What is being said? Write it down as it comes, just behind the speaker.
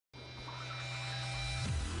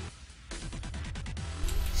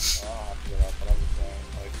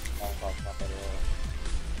o'clock, not that early.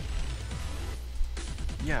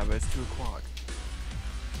 Yeah, but it's 2 o'clock.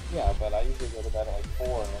 Yeah, but I usually go to bed at like 4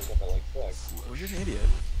 and wake up at like 6. Well, you're an idiot.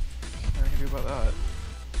 What can I do about that?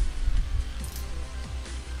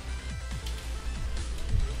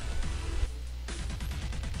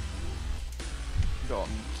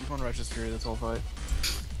 Dalton, keep on registry this whole fight.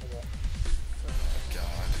 Okay. Oh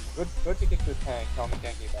god. Go to kick the tank, tell him he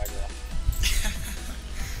can't keep aggro.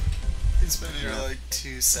 He's been here like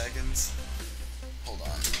 2 seconds. Hold on.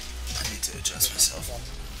 I need to adjust myself.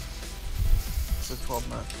 It's a 12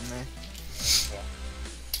 minutes for me. Yeah.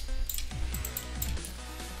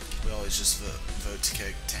 We always just vote to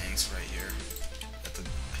kick tanks right here. At the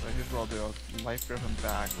But here's what I'll do. I'll life grip him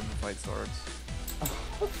back when the fight starts.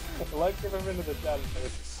 Life give him into the chat and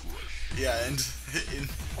face. yeah, and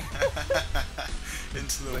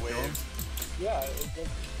into the wave. Yeah, it goes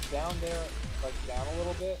down there, like down a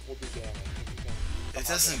little bit, will do damage. It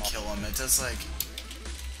doesn't kill him. It does like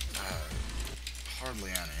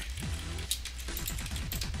hardly any.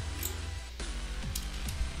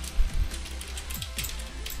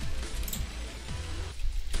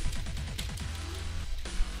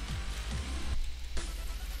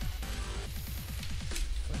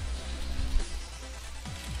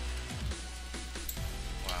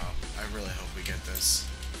 Wow, I really hope we get this.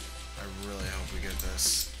 I really hope we get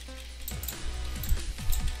this.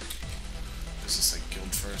 Is this like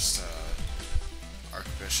guild first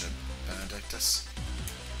Archbishop Benedictus?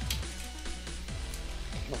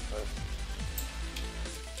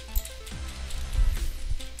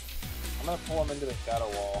 I'm gonna pull him into the shadow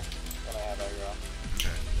wall when I have aggro.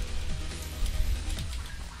 Okay.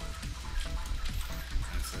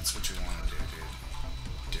 If that's what you want to do, dude,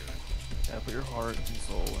 do it. Yeah, put your heart and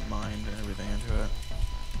soul and mind and everything into it.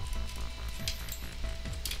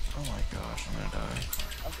 Oh my gosh, I'm gonna die.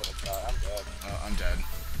 I'm gonna die, I'm dead. I'm dead.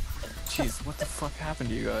 Jeez, what the fuck happened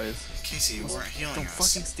to you guys? Casey, you weren't healing Don't us.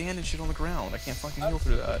 fucking stand and shit on the ground. I can't fucking heal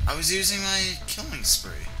through that. I was using my killing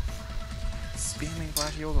spree. Spamming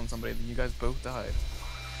flash heals on somebody, then you guys both died.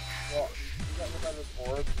 Well, you got hit by this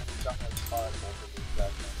orb, and you got like 5 both of these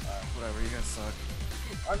exact same time. Whatever, you guys suck.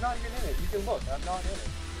 I'm not even in it. You can look. I'm not in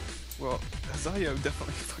it. Well, Zayo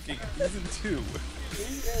definitely fucking isn't too.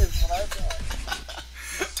 He is when I'm done.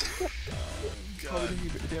 Probably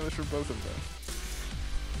did damage for both of them.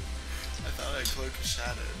 I thought I cloak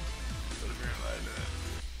shattered, but apparently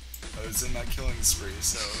I was in my killing spree,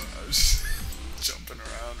 so I was just jumping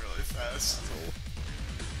around really fast.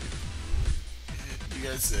 You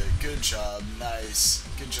guys did a good job. Nice.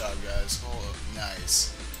 Good job, guys. Oh,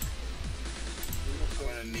 nice. I'm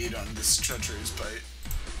gonna need on this treachery's bite.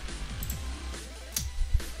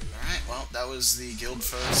 Alright, well, that was the guild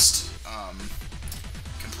first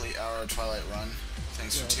complete hour Twilight run.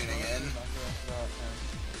 Thanks for tuning in.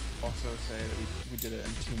 Also say that we did it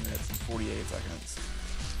in 2 minutes and 48 seconds.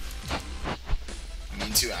 You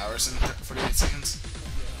mean 2 hours and 48 seconds?